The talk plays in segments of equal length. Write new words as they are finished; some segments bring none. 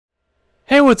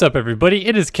What's up, everybody?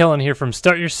 It is Kellen here from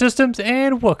Start Your Systems,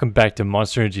 and welcome back to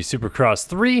Monster Energy Supercross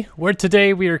 3, where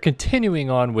today we are continuing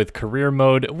on with career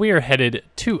mode. We are headed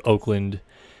to Oakland,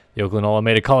 the Oakland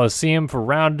Alameda Coliseum for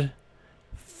round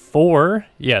 4.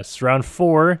 Yes, round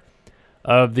 4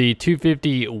 of the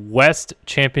 250 West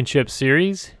Championship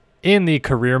Series in the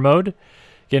career mode.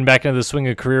 Getting back into the swing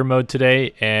of career mode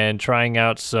today and trying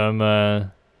out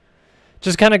some...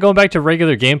 just kind of going back to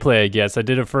regular gameplay, I guess. I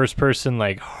did a first-person,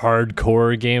 like,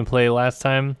 hardcore gameplay last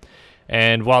time.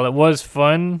 And while it was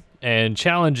fun and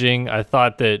challenging, I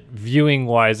thought that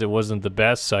viewing-wise it wasn't the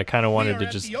best. So I kind of wanted to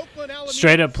just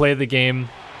straight-up play the game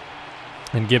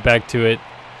and get back to it.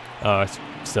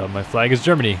 So my flag is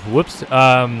Germany. Whoops.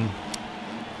 All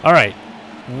right.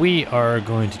 We are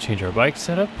going to change our bike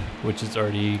setup, which is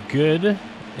already good.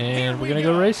 And we're going to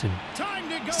go racing.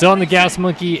 Still on the Gas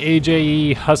Monkey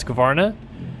AJE Husky,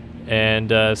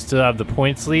 and still have the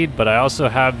points lead, but I also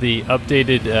have the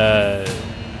updated,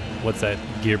 what's that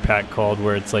gear pack called,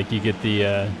 where it's like you get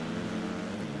the,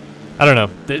 I don't know,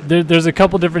 there's a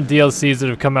couple different DLCs that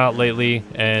have come out lately,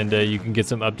 and you can get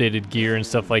some updated gear and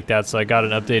stuff like that. So I got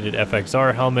an updated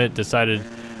FXR helmet, decided,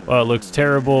 well, it looks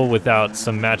terrible without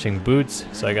some matching boots,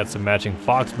 so I got some matching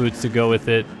Fox boots to go with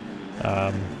it.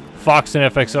 Fox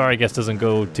and FXR, I guess, doesn't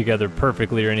go together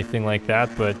perfectly or anything like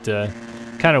that, but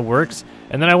kind of works.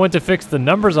 And then I went to fix the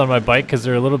numbers on my bike because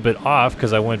they're a little bit off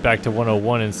because I went back to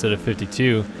 101 instead of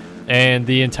 52. And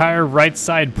the entire right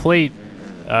side plate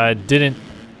didn't,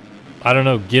 I don't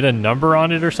know, get a number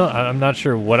on it or something. I'm not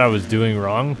sure what I was doing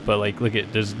wrong, but like, look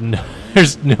at, there's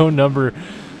no number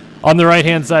on the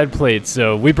right-hand side plate.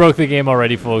 So we broke the game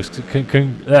already, folks.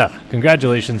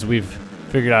 Congratulations, we've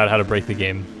figured out how to break the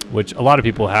game, which a lot of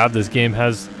people have. This game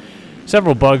has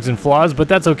several bugs and flaws, but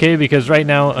that's okay because right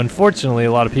now, unfortunately,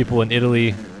 a lot of people in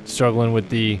Italy struggling with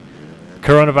the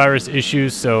coronavirus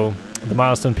issues, so the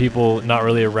Milestone people not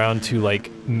really around to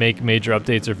like make major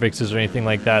updates or fixes or anything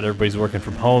like that. Everybody's working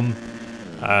from home,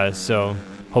 so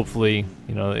hopefully,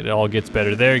 you know, it all gets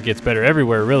better there. It gets better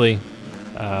everywhere, really,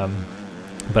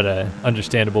 but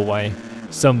understandable why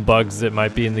some bugs that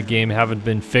might be in the game haven't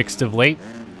been fixed of late.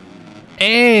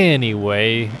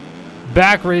 Anyway,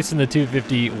 back racing the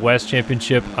 250 West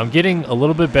Championship. I'm getting a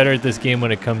little bit better at this game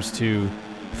when it comes to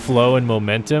flow and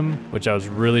momentum, which I was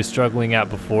really struggling at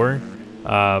before.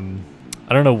 I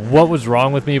don't know what was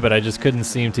wrong with me, but I just couldn't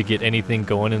seem to get anything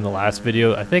going in the last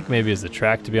video. I think maybe it's the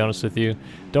track, to be honest with you.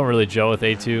 Don't really gel with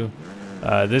A2.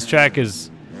 This track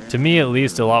is, to me at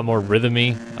least, a lot more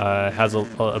rhythmy. Has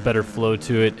a better flow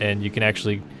to it, and you can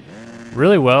actually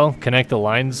really well connect the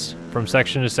lines from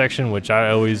section to section, which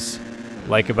I always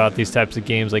like about these types of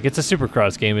games. Like, it's a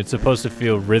Supercross game. It's supposed to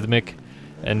feel rhythmic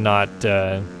and not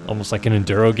almost like an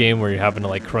enduro game where you're having to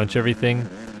like crunch everything.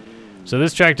 So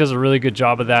this track does a really good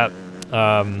job of that.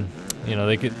 You know,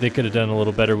 they could have done a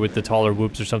little better with the taller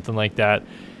whoops or something like that.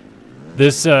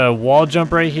 This wall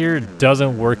jump right here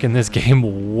doesn't work in this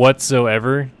game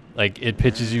whatsoever. Like, it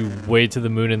pitches you way to the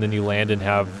moon and then you land and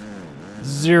have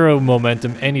zero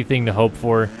momentum, anything to hope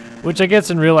for, which I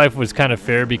guess in real life was kind of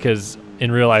fair because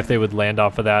in real life they would land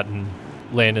off of that and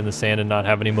land in the sand and not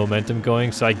have any momentum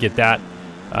going, so I get that.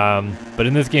 But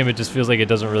in this game it just feels like it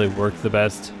doesn't really work the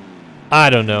best. I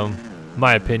don't know.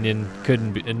 My opinion,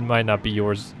 couldn't be, it might not be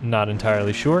yours, not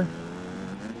entirely sure.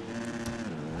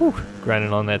 Whew,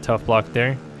 grinding on that tough block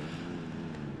there.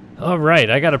 Alright,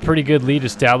 I got a pretty good lead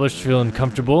established, feeling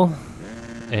comfortable.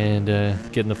 And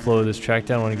getting the flow of this track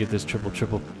down. I want to get this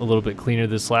triple a little bit cleaner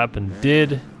this lap, and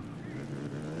did.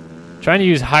 Trying to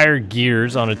use higher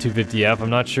gears on a 250F. I'm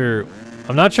not sure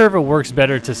if it works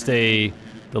better to stay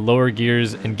the lower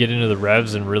gears and get into the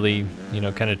revs and really, you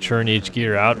know, kind of churn each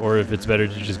gear out, or if it's better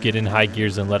to just get in high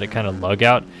gears and let it kind of lug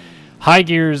out. High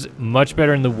gears much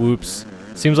better in the whoops.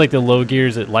 Seems like the low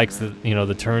gears, it likes the, you know,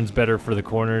 the turns better for the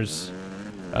corners.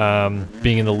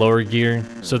 Being in the lower gear.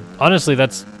 So honestly,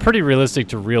 that's pretty realistic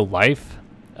to real life.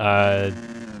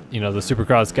 You know, the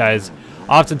Supercross guys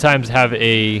oftentimes have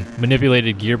a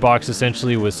manipulated gearbox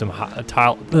essentially with some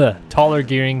taller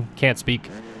gearing, can't speak,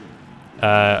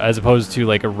 as opposed to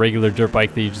like a regular dirt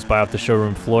bike that you just buy off the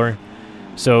showroom floor.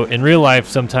 So in real life,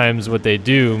 sometimes what they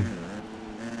do,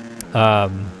 you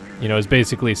know, is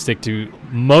basically stick to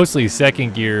mostly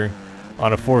second gear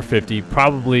on a 450,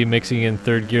 probably mixing in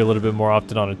third gear a little bit more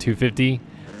often on a 250.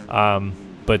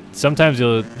 But sometimes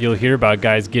you'll hear about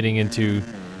guys getting into,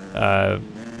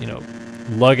 you know,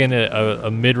 lugging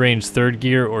a mid-range third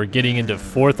gear or getting into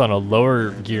fourth on a lower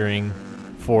gearing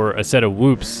for a set of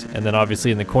whoops. And then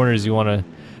obviously in the corners you want to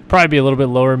probably be a little bit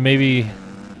lower, maybe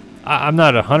I'm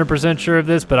not 100% sure of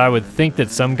this, but I would think that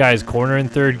some guys corner in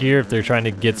third gear if they're trying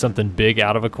to get something big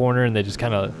out of a corner, and they just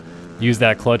kind of use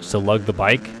that clutch to lug the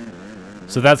bike.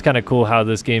 So that's kind of cool how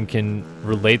this game can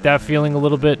relate that feeling a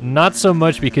little bit. Not so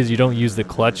much because you don't use the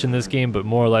clutch in this game, but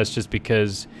more or less just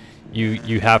because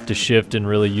you have to shift and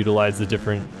really utilize the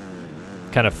different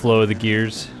kind of flow of the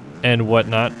gears and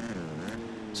whatnot.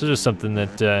 So just something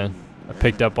that I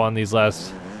picked up on these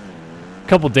last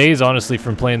couple days, honestly,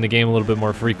 from playing the game a little bit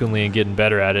more frequently and getting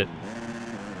better at it.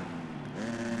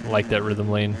 I like that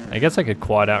rhythm lane. I guess I could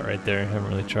quad out right there. I haven't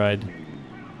really tried.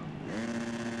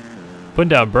 Putting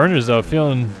down burners though,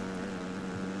 feeling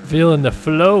the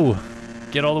flow.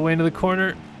 Get all the way into the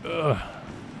corner. Ugh.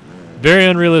 Very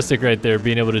unrealistic right there,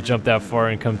 being able to jump that far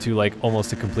and come to like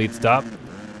almost a complete stop.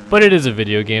 But it is a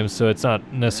video game, so it's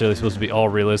not necessarily supposed to be all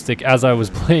realistic. As I was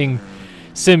playing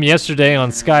Sim yesterday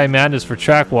on Sky Madness for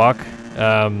Track Walk,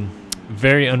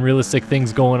 very unrealistic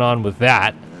things going on with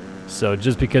that. So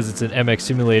just because it's an MX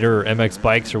simulator or MX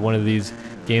bikes or one of these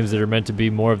games that are meant to be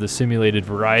more of the simulated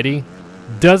variety,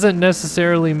 doesn't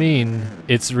necessarily mean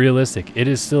it's realistic. It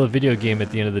is still a video game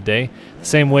at the end of the day. The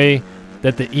same way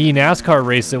that the NASCAR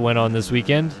race that went on this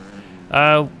weekend,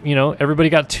 you know, everybody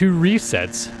got 2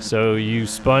 resets. So you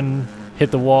spun,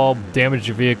 hit the wall, damaged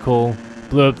your vehicle,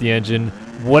 blew up the engine.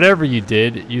 Whatever you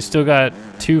did, you still got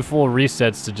 2 full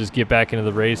resets to just get back into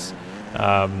the race.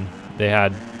 They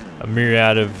had a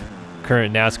myriad of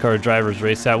current NASCAR drivers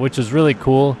race out, which is really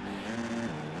cool.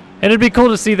 And it'd be cool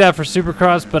to see that for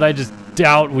Supercross, but I just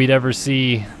doubt we'd ever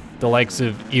see the likes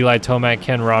of Eli Tomac,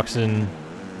 Ken Roczen,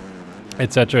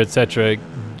 etc.,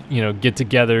 you know, get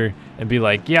together and be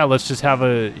like, yeah, let's just have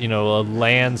a, you know, a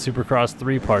LAN Supercross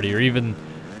 3 party, or even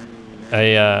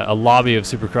a lobby of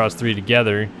Supercross 3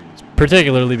 together,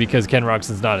 particularly because Ken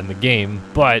Roczen's not in the game.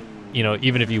 But, you know,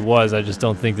 even if he was, I just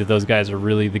don't think that those guys are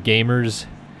really the gamers.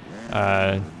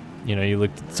 You know, you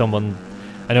looked at someone,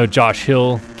 I know Josh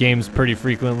Hill games pretty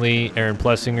frequently. Aaron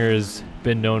Plessinger has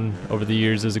been known over the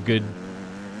years as a good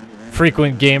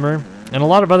frequent gamer, and a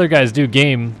lot of other guys do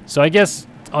game. So I guess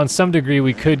on some degree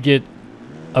we could get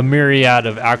a myriad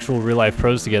of actual real life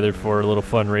pros together for a little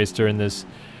fun race during this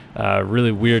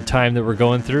really weird time that we're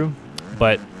going through.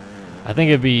 But I think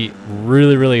it'd be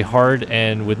really, really hard,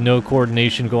 and with no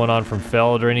coordination going on from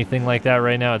Feld or anything like that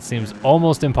right now, it seems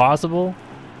almost impossible.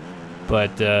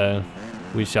 But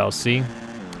we shall see.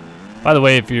 By the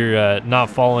way, if you're not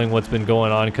following what's been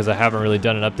going on, because I haven't really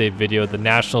done an update video, the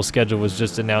national schedule was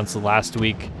just announced last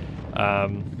week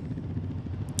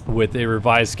with a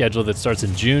revised schedule that starts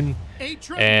in June.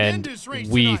 And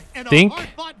we think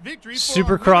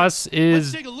Supercross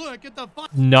is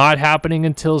not happening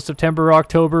until September or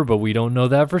October, but we don't know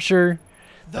that for sure.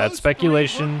 That's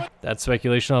speculation. That's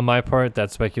speculation on my part.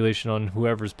 That's speculation on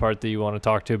whoever's part that you want to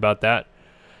talk to about that.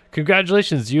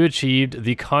 Congratulations, you achieved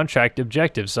the contract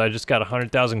objective. So I just got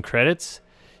 100,000 credits.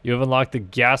 You have unlocked the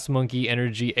Gas Monkey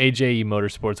Energy AJE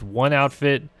Motorsports 1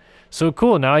 outfit. So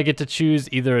cool, now I get to choose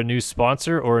either a new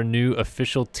sponsor or a new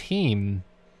official team.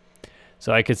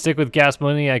 So I could stick with Gas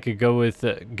Money, I could go with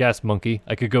Gas Monkey,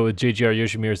 I could go with JGR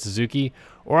Yoshimura Suzuki,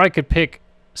 or I could pick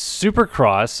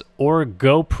Supercross or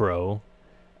GoPro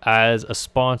as a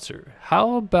sponsor.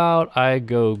 How about I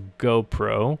go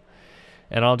GoPro,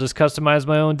 and I'll just customize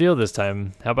my own deal this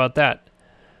time. How about that?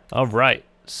 All right,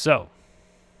 so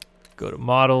go to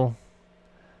model.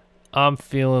 I'm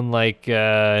feeling like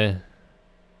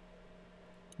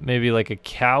maybe like a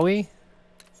Cowie.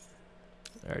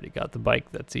 I already got the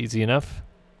bike. That's easy enough.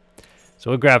 So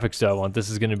what graphics do I want? This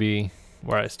is going to be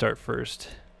where I start first.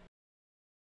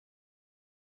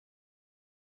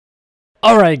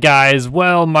 Alright guys,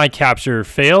 well, my capture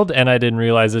failed, and I didn't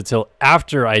realize it till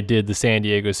after I did the San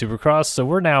Diego Supercross. So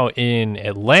we're now in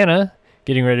Atlanta,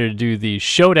 getting ready to do the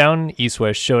Showdown,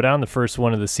 East-West Showdown, the first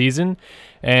one of the season.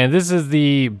 And this is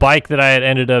the bike that I had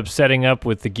ended up setting up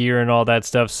with the gear and all that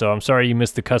stuff, so I'm sorry you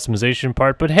missed the customization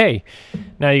part, but hey,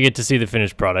 now you get to see the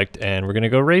finished product, and we're going to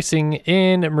go racing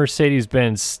in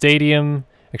Mercedes-Benz Stadium.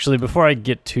 Actually, before I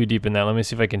get too deep in that, let me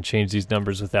see if I can change these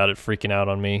numbers without it freaking out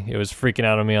on me. It was freaking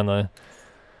out on me on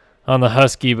the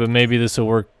Husky, but maybe this will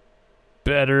work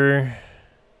better.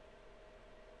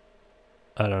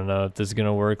 I don't know if this is going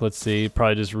to work. Let's see.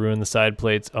 Probably just ruin the side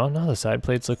plates. Oh, no, the side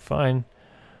plates look fine.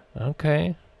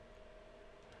 Okay.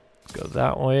 Let's go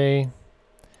that way.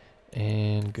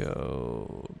 And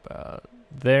go about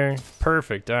there.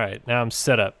 Perfect. All right. Now I'm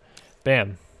set up.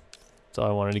 Bam. That's all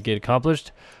I wanted to get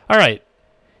accomplished. All right.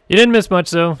 You didn't miss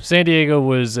much, though. San Diego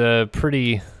was a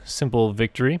pretty simple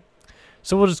victory.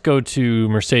 So we'll just go to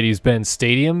Mercedes-Benz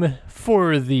Stadium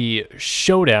for the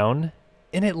Showdown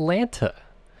in Atlanta.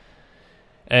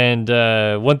 And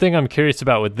one thing I'm curious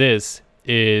about with this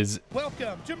is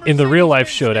in the real life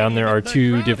showdown there are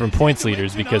two different points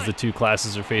leaders because the two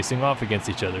classes are facing off against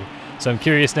each other. So I'm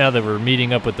curious now that we're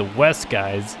meeting up with the West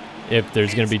guys if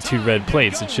there's going to be two red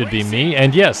plates. It should be me,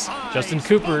 and yes, Justin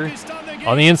Cooper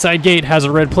on the inside gate has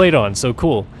a red plate on, so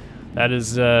cool. That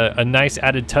is a nice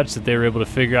added touch that they were able to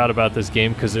figure out about this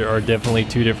game, because there are definitely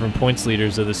two different points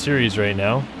leaders of the series right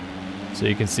now. So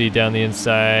you can see down the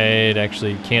inside,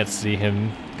 actually can't see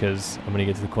him because I'm going to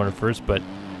get to the corner first, but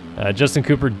Justin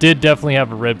Cooper did definitely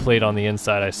have a red plate on the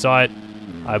inside. I saw it.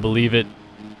 I believe it.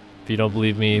 If you don't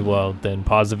believe me, well, then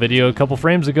pause the video a couple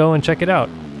frames ago and check it out.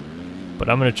 But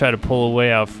I'm going to try to pull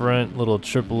away out front. Little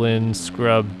triple in,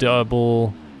 scrub,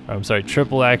 double, or I'm sorry,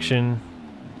 triple action.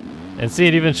 And see,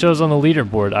 it even shows on the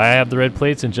leaderboard. I have the red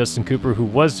plates, and Justin Cooper, who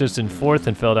was just in 4th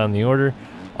and fell down the order,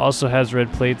 also has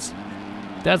red plates.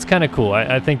 That's kind of cool.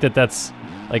 I think that that's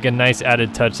like a nice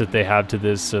added touch that they have to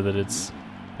this, so that it's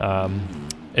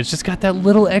just got that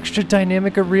little extra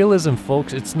dynamic of realism,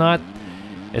 folks. It's not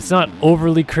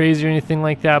overly crazy or anything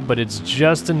like that, but it's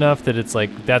just enough that it's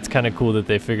like, that's kind of cool that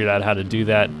they figured out how to do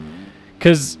that.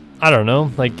 Because, I don't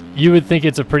know, like, you would think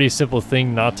it's a pretty simple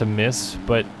thing not to miss,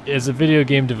 but as a video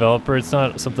game developer, it's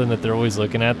not something that they're always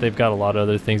looking at. They've got a lot of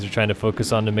other things they're trying to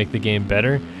focus on to make the game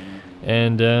better.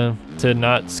 And to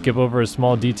not skip over a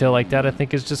small detail like that, I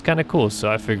think is just kind of cool.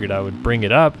 So I figured I would bring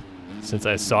it up since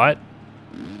I saw it.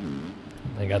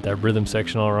 I got that rhythm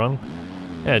section all wrong.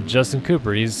 Yeah, Justin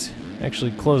Cooper, he's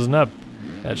actually closing up.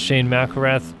 Got Shane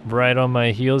McElrath right on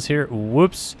my heels here.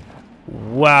 Whoops.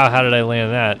 Wow, how did I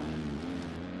land that?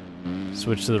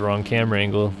 Switched to the wrong camera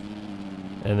angle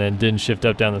and then didn't shift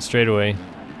up down the straightaway.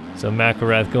 So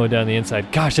McElrath going down the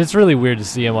inside. Gosh, it's really weird to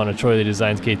see him on a Troy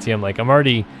Designs KTM. Like,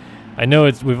 I know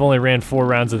we've only ran 4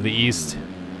 rounds of the East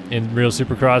in real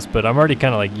Supercross, but I'm already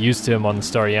kind of like used to him on the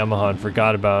Star Yamaha and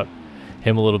forgot about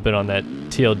him a little bit on that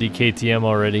TLD KTM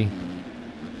already.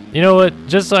 You know what?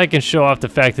 Just so I can show off the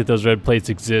fact that those red plates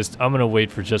exist, I'm going to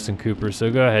wait for Justin Cooper. So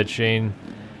go ahead, Shane.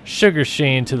 Sugar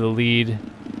Shane to the lead.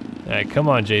 All right, come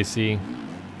on, JC.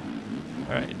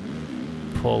 All right.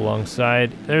 Pull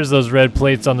alongside. There's those red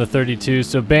plates on the 32.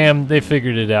 So bam, they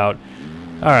figured it out.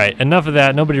 All right, enough of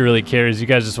that. Nobody really cares. You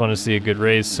guys just want to see a good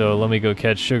race. So let me go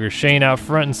catch Sugar Shane out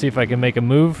front and see if I can make a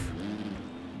move.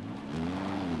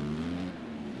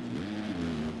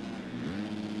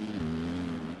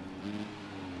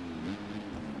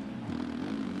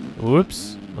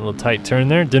 Whoops, a little tight turn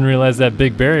there. Didn't realize that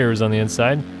big barrier was on the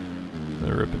inside. I'm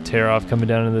gonna rip a tear off coming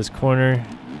down into this corner.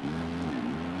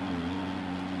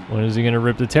 When is he gonna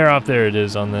rip the tear off? There it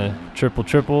is on the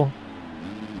triple.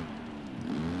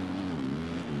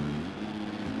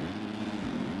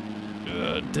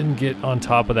 Didn't get on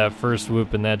top of that first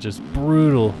whoop, and that just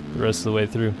brutal the rest of the way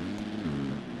through.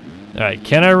 All right,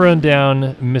 can I run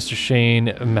down Mr. Shane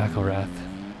McElrath?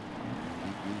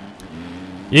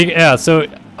 Yeah, so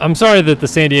I'm sorry that the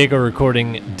San Diego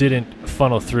recording didn't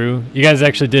funnel through. You guys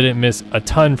actually didn't miss a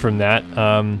ton from that.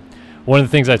 One of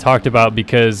the things I talked about,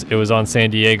 because it was on San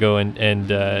Diego, and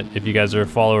if you guys are a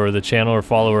follower of the channel or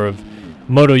follower of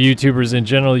moto YouTubers in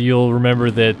general, you'll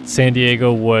remember that San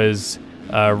Diego was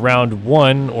round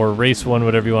 1 or race 1,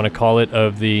 whatever you want to call it,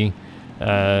 of the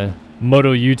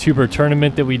moto YouTuber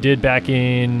tournament that we did back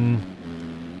in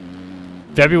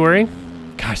February.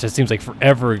 Gosh, that seems like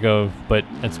forever ago, but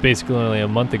it's basically only a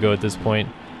month ago at this point.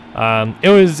 It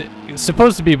was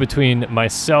supposed to be between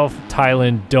myself,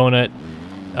 Thailand, Donut,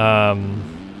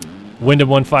 Wyndham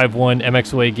 151,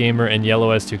 MXWay Gamer, and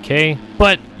Yellow S2K.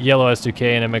 But Yellow S2K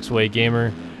and MXWay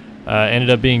Gamer ended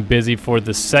up being busy for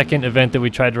the second event that we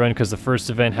tried to run, because the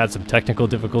first event had some technical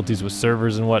difficulties with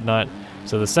servers and whatnot.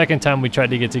 So the second time we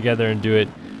tried to get together and do it,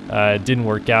 didn't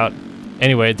work out.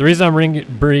 Anyway, the reason I'm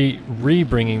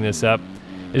re-bringing this up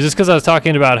is just because I was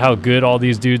talking about how good all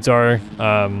these dudes are.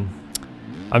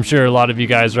 I'm sure a lot of you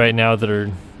guys right now that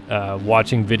are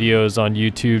watching videos on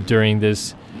YouTube during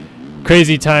this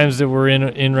crazy times that we're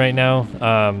in right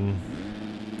now,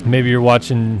 maybe you're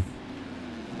watching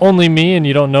only me and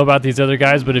you don't know about these other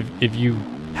guys, but if you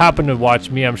happen to watch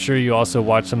me, I'm sure you also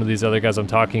watch some of these other guys I'm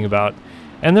talking about,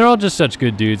 and they're all just such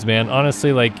good dudes, man.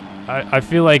 Honestly, like, I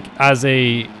feel like as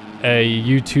a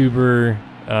YouTuber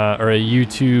or a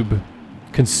YouTube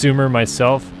consumer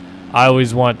myself, I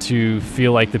always want to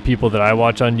feel like the people that I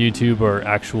watch on YouTube are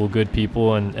actual good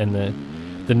people, and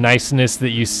the niceness that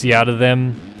you see out of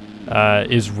them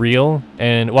is real.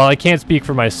 And while I can't speak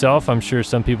for myself, I'm sure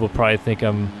some people probably think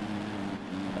I'm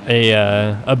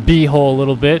a b-hole a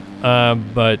little bit,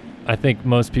 but I think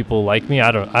most people like me.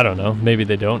 I don't know, maybe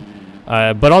they don't.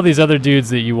 But all these other dudes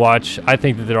that you watch, I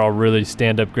think that they're all really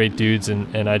stand-up great dudes,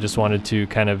 and I just wanted to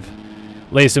kind of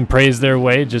lay some praise their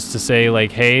way, just to say,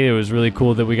 like, hey, it was really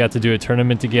cool that we got to do a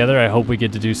tournament together. I hope we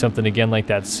get to do something again like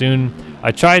that soon.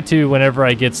 I try to, whenever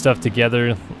I get stuff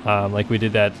together, like we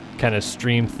did that kind of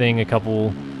stream thing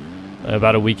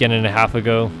about a week and a half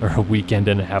ago on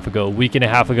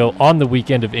the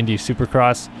weekend of Indy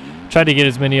Supercross. Tried to get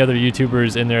as many other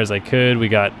YouTubers in there as I could. We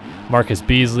got Marcus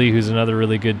Beasley, who's another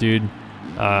really good dude.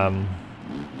 You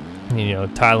know,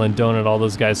 Tylen Donut, all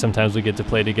those guys. Sometimes we get to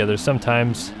play together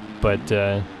sometimes, but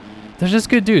they're just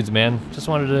good dudes, man. Just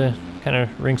wanted to kind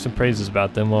of ring some praises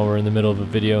about them while we're in the middle of a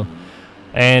video.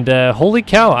 And holy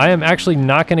cow, I am actually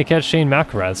not going to catch Shane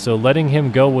McElrath, so letting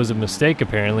him go was a mistake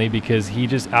apparently, because he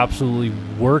just absolutely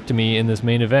worked me in this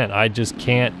main event. I just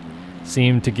can't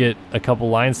seem to get a couple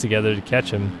lines together to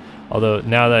catch him. Although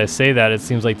now that I say that, it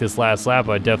seems like this last lap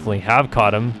I definitely have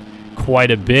caught him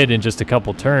quite a bit in just a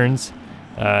couple turns.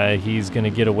 He's going to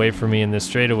get away from me in this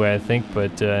straightaway, I think,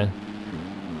 but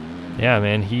yeah,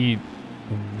 man, he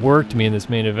worked me in this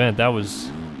main event. That was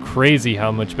crazy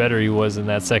how much better he was in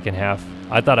that second half.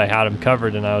 I thought I had him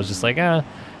covered, and I was just like,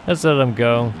 let's let him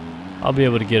go. I'll be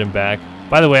able to get him back.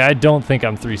 By the way, I don't think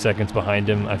I'm 3 seconds behind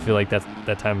him. I feel like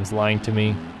that time is lying to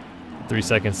me. 3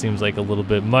 seconds seems like a little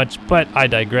bit much, but I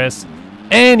digress.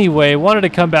 Anyway, wanted to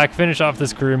come back, finish off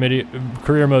this career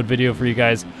mode video for you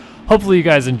guys. Hopefully you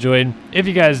guys enjoyed. If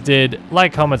you guys did,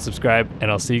 like, comment, subscribe, and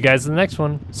I'll see you guys in the next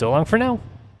one. So long for now.